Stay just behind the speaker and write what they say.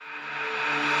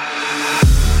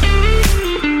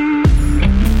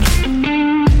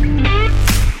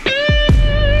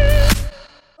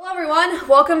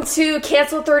welcome to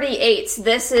Cancel 38.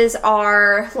 This is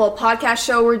our little podcast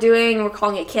show we're doing. We're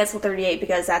calling it Cancel 38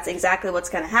 because that's exactly what's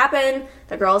going to happen.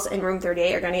 The girls in room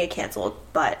 38 are going to get canceled,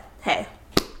 but hey,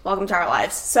 welcome to our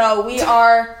lives. So we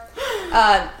are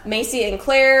Macy and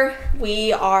Claire.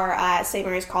 We are at St.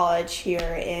 Mary's College here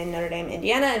in Notre Dame,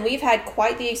 Indiana, and we've had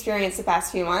quite the experience the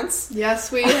past few months. Yes,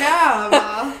 we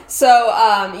have.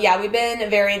 We've been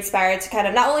very inspired to kind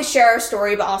of not only share our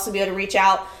story, but also be able to reach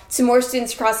out to more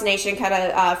students across the nation, kind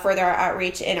of further our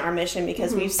outreach in our mission,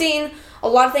 because we've seen a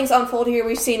lot of things unfold here.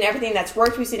 We've seen everything that's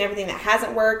worked. We've seen everything that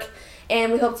hasn't worked.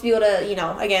 And we hope to be able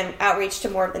to, again, outreach to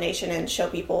more of the nation and show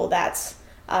people that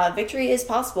victory is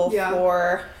possible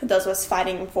for those of us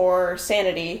fighting for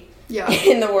sanity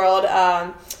in the world.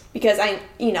 Because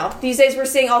these days we're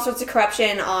seeing all sorts of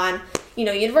corruption on,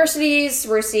 universities.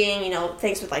 We're seeing,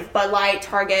 things with like Bud Light,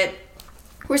 Target.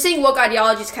 We're seeing woke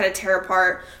ideologies kind of tear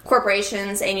apart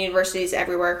corporations and universities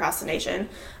everywhere across the nation.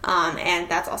 And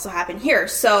that's also happened here.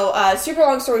 So, super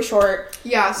long story short.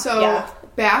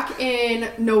 Back in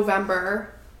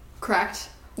November, correct?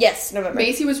 Yes, November.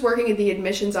 Macy was working in the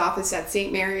admissions office at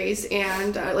St. Mary's,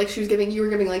 and you were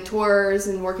giving tours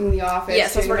and working the office.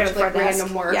 Yes, I was working front desk.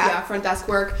 Random work, front desk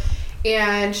work.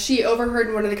 And she overheard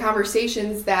in one of the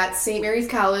conversations that St. Mary's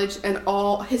College, and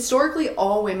historically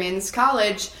all women's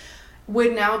college,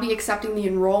 would now be accepting the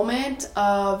enrollment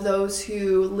of those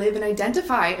who live and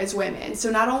identify as women. So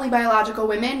not only biological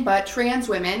women, but trans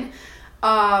women.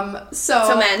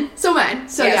 So men.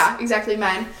 Exactly,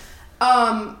 men.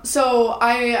 So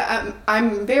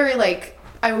I'm very,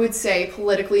 I would say,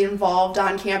 politically involved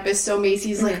on campus. So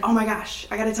Macy's like, oh my gosh,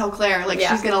 I gotta tell Claire.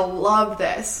 She's gonna love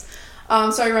this.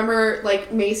 So I remember,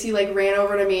 Macy, ran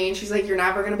over to me, and she's like, you're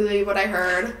never gonna believe what I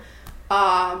heard.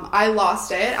 I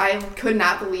lost it. I could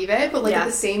not believe it. But, at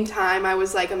the same time, I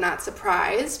was like, I'm not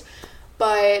surprised.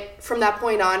 But from that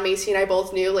point on, Macy and I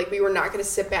both knew, we were not going to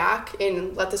sit back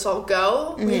and let this all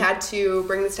go. Mm-hmm. We had to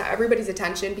bring this to everybody's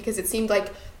attention because it seemed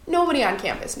like nobody on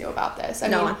campus knew about this. I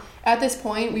mean, at this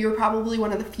point, we were probably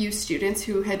one of the few students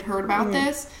who had heard about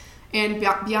this. And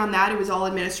beyond that, it was all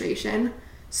administration.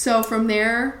 So from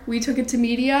there, we took it to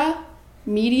media.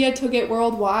 Media took it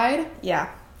worldwide. Yeah.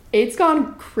 It's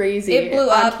gone crazy. It blew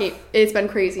up. It's been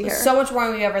crazy here. So much more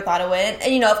than we ever thought it would.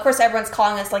 And, of course, everyone's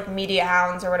calling us, media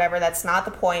hounds or whatever. That's not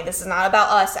the point. This is not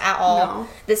about us at all. No.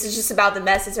 This is just about the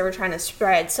message that we're trying to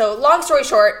spread. So, long story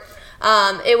short,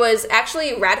 it was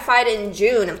actually ratified in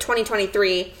June of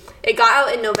 2023. It got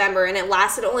out in November, and it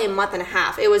lasted only a month and a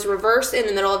half. It was reversed in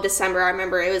the middle of December. I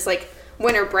remember it was,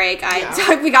 winter break.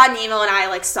 We got an email, and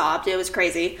I, sobbed. It was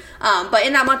crazy. But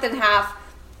in that month and a half,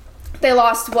 they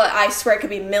lost what I swear could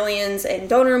be millions in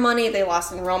donor money. They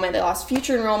lost enrollment. They lost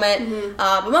future enrollment. Mm-hmm.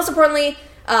 But most importantly,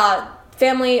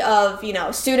 family of,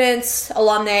 students,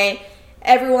 alumni,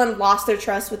 everyone lost their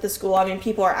trust with the school. I mean,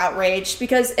 people are outraged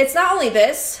because it's not only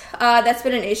this that's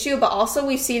been an issue, but also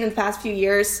we've seen in the past few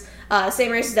years, St.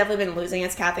 Mary's has definitely been losing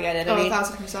its Catholic identity.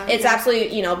 1,000%. It's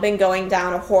absolutely, been going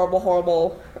down a horrible,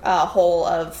 horrible hole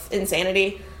of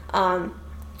insanity.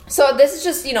 So this is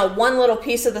just, one little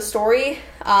piece of the story.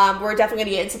 We're definitely going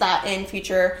to get into that in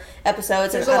future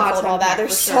episodes and unfold all that.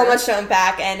 There's so much to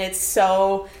unpack, and it's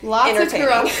so lots of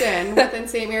corruption within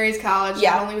St. Mary's College.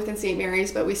 Not only within St.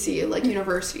 Mary's, but we see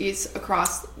universities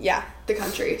across the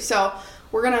country. So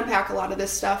we're going to unpack a lot of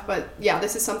this stuff. But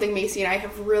this is something Macy and I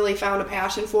have really found a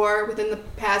passion for within the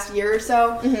past year or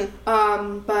so.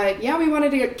 Mm-hmm. We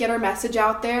wanted to get our message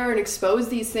out there and expose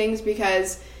these things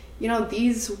because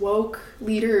these woke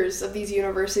leaders of these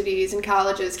universities and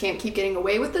colleges can't keep getting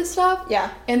away with this stuff.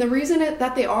 Yeah. And the reason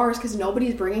that they are is because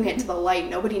nobody's bringing it to the light.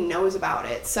 Nobody knows about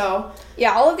it. So,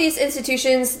 all of these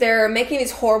institutions, they're making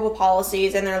these horrible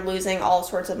policies and they're losing all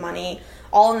sorts of money,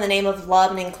 all in the name of love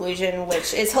and inclusion,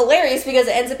 which is hilarious because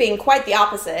it ends up being quite the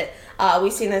opposite.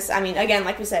 We've seen this, again,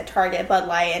 like we said, Target, Bud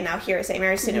Light, and now here at St.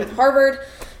 Mary's, student with Harvard.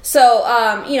 So,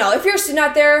 if you're a student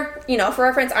out there, for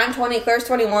reference, I'm 20, Claire's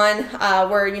 21,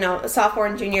 we're, a sophomore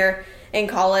and junior in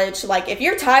college. If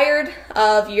you're tired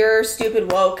of your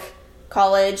stupid woke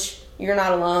college, you're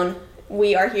not alone.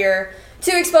 We are here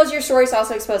to expose your stories, to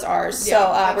also expose ours.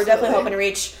 Yeah, so, we're definitely hoping to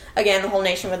reach, again, the whole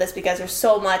nation with this because there's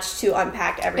so much to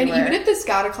unpack everywhere. And even if this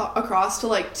got across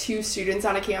to, 2 students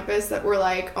on a campus that were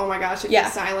like, oh my gosh, it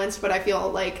gets silenced, but I feel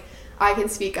like I can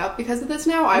speak up because of this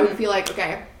now, I would feel like,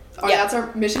 okay, that's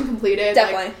our mission completed.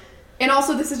 Definitely. And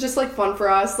also, this is just, fun for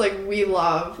us. We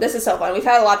love... This is so fun. We've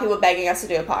had a lot of people begging us to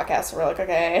do a podcast, so we're like,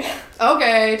 okay.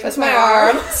 Okay, twist my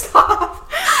arm. Stop.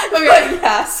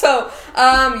 Okay. So,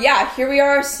 here we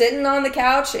are sitting on the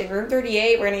couch in room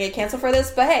 38. We're going to get canceled for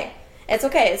this, but hey, It's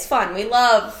okay. It's fun. We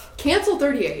love... Cancel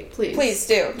 38, please. Please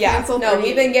do. Yeah. Cancel 38. No,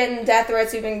 we've been getting death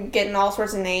threats. We've been getting all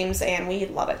sorts of names, and we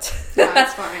love it.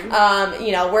 That's fine.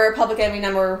 You know, we're public enemy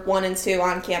number 1 and 2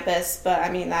 on campus, but, I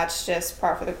mean, that's just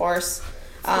par for the course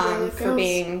for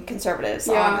being conservatives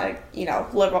on a, you know,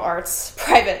 liberal arts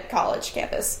private college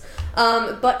campus.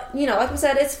 But, you know, like we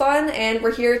said, it's fun, and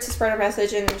we're here to spread our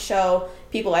message and show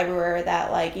people everywhere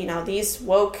that, like, you know, these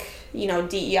woke, you know,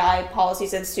 DEI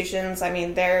policies, institutions, I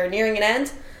mean, they're nearing an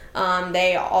end.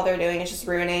 All they're doing is just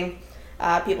ruining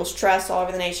people's trust all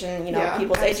over the nation, you know,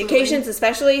 people's educations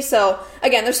especially. So,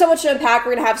 again, there's so much to unpack.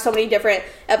 We're going to have so many different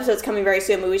episodes coming very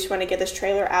soon, but we just want to get this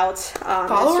trailer out.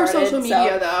 Follow our social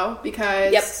media, though,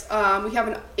 because we have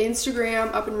an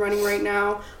Instagram up and running right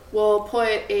now. We'll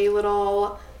put a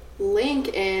little link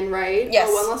in, right? Yes.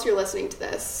 Oh, unless you're listening to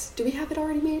this. Do we have it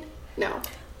already made? No.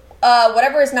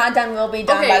 Whatever is not done will be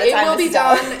done by the time it will be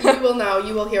done. You will know.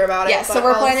 You will hear about it. Yes, so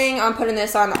we're planning on putting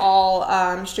this on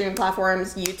all streaming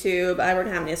platforms, YouTube. We're going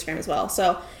to have an Instagram as well.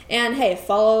 So, and hey,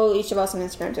 follow each of us on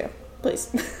Instagram too, please.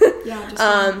 Yeah,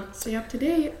 just stay up to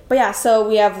date. But yeah, so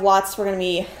we have lots we're going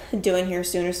to be doing here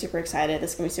soon. We're super excited.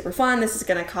 This is going to be super fun. This is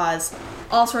going to cause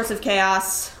all sorts of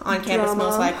chaos on campus,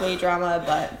 most likely, drama,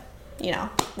 but, you know,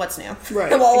 what's new?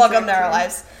 Right. Welcome to our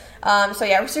lives. So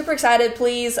yeah, we're super excited.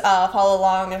 Please follow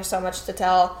along. There's so much to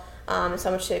tell and so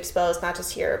much to expose, not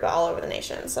just here, but all over the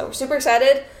nation. So we're super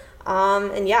excited.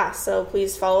 And yeah, so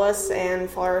please follow us and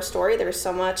follow our story. There's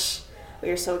so much we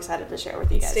are so excited to share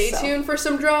with you guys. Stay tuned for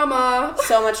some drama.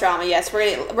 So much drama, yes.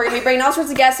 We're gonna be bringing all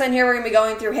sorts of guests in here. We're going to be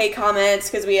going through hate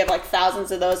comments because we have like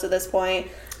thousands of those at this point.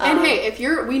 And hey,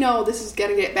 we know this is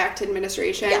going to get back to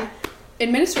administration. Yeah.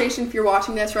 Administration, if you're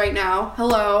watching this right now,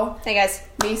 hello. Hey, guys.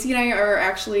 Macy and I are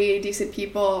actually decent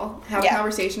people. Have a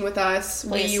conversation with us.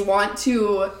 Please. We want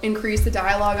to increase the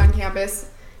dialogue on campus.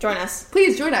 Join us.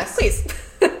 Please, join us. Please.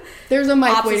 There's a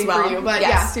mic waiting for you. But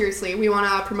yeah, seriously, we want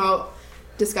to promote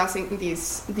discussing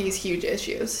these huge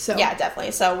issues. So yeah,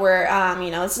 definitely. So we're, you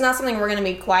know, this is not something we're going to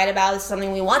be quiet about. This is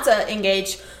something we want to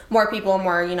engage more people,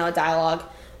 more, you know, dialogue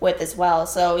with as well.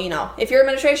 So, you know, if you're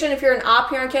administration, if you're an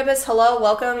op here on campus, hello,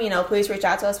 welcome. You know, please reach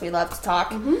out to us. We love to talk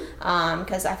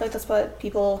because I feel like that's what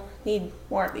people need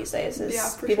more of these days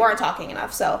is people aren't talking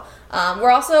enough. So we're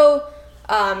also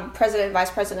president and vice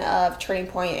president of Turning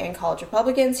Point and College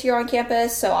Republicans here on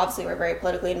campus. So obviously we're very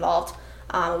politically involved.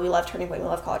 We love Turning Point. We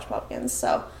love College Republicans.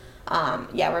 So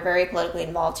yeah, we're very politically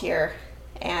involved here.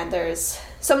 And there's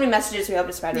so many messages we hope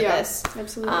to spread with this.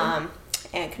 Absolutely.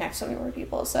 And connect so many more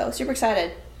people. So super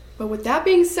excited. But with that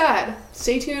being said,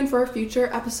 stay tuned for future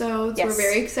episodes. Yes. We're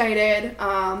very excited.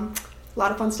 A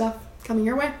lot of fun stuff coming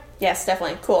your way. Yes,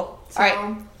 definitely. Cool. So, all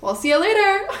right. We'll see you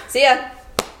later. See ya.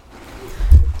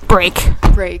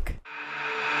 Break.